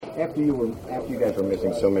After you guys were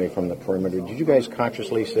missing so many from the perimeter, did you guys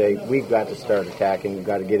consciously say, we've got to start attacking, we've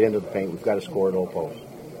got to get into the paint, we've got to score at all posts?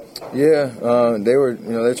 Yeah,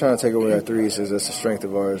 they're trying to take away our threes, because that's the strength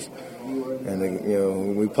of ours. And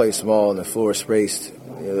when we play small and the floor is spaced,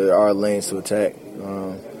 there are lanes to attack,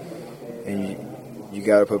 and you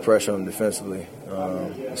got to put pressure on them defensively.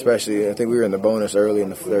 Especially, I think we were in the bonus early in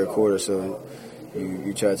the third quarter, so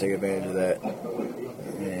you try to take advantage of that.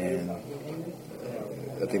 And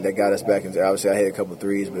I think that got us back into. Obviously, I hit a couple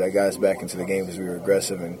threes, but that got us back into the game because we were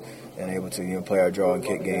aggressive and able to play our draw and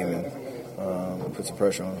kick game and put some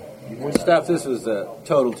pressure on them. Steph, this was a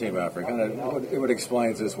total team effort. It would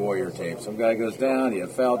explain this Warrior team. Some guy goes down, you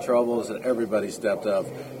have foul troubles, and everybody stepped up.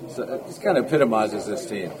 So it just kind of epitomizes this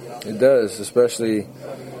team. It does, especially,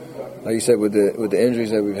 like you said, with the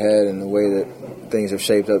injuries that we've had and the way that things have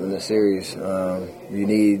shaped up in the series. You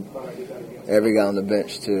need every guy on the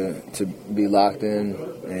bench to be locked in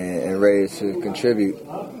and ready to contribute.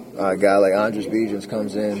 A guy like Andres Bijan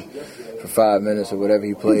comes in for 5 minutes or whatever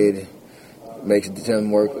he played, makes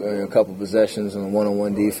Tim work a couple possessions on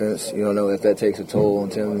one-on-one defense. You don't know if that takes a toll on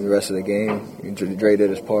Tim the rest of the game. Dre did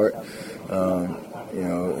his part.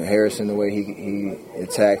 Harrison, the way he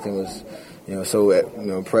attacked and was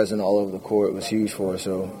so present all over the court was huge for us.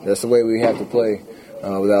 So that's the way we have to play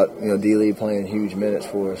without D-Lee playing huge minutes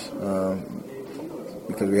for us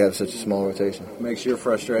because we have such a small rotation. Makes your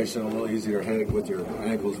frustration a little easier to hit with your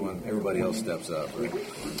ankles when everybody else steps up, right?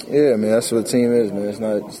 Yeah, I mean, that's what the team is, man.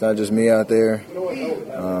 It's not just me out there.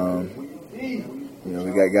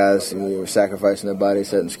 We got guys who are sacrificing their bodies,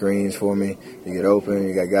 setting screens for me. You get open.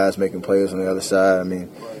 You got guys making plays on the other side. I mean,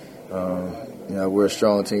 we're a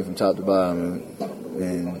strong team from top to bottom,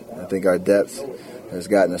 and I think our depth has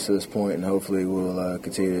gotten us to this point, and hopefully we'll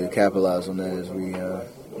continue to capitalize on that as we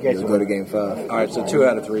go to Game 5. All right, so 2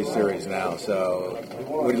 out of 3 series now. So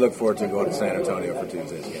what do you look forward to going to San Antonio for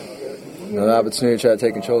Tuesday's game? The opportunity to try to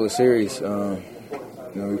take control of the series.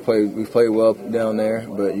 We played well down there,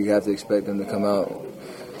 but you have to expect them to come out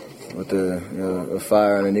with a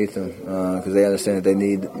fire underneath them because they understand that they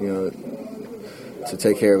need to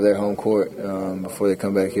take care of their home court before they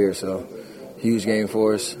come back here. So huge game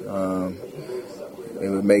for us. It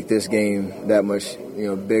would make this game that much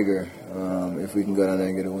bigger if we can go down there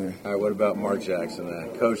and get a win. All right, what about Mark Jackson?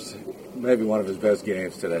 Coached maybe one of his best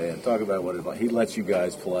games today, and talk about what it's like. He lets you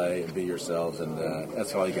guys play and be yourselves, and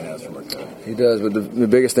that's all you can ask from a coach. He does, but the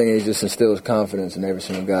biggest thing is just instills confidence in every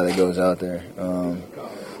single guy that goes out there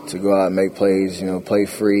to go out and make plays, play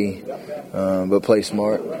free, but play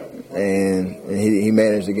smart. And he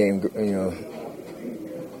managed the game,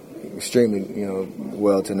 extremely,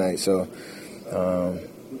 well tonight. So,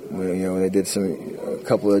 when they did a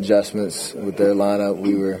couple of adjustments with their lineup,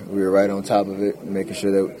 we were right on top of it, making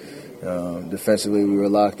sure that defensively we were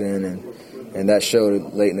locked in, and that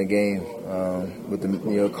showed late in the game with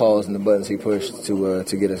the calls and the buttons he pushed to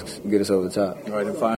get us over the top. All right, and finally,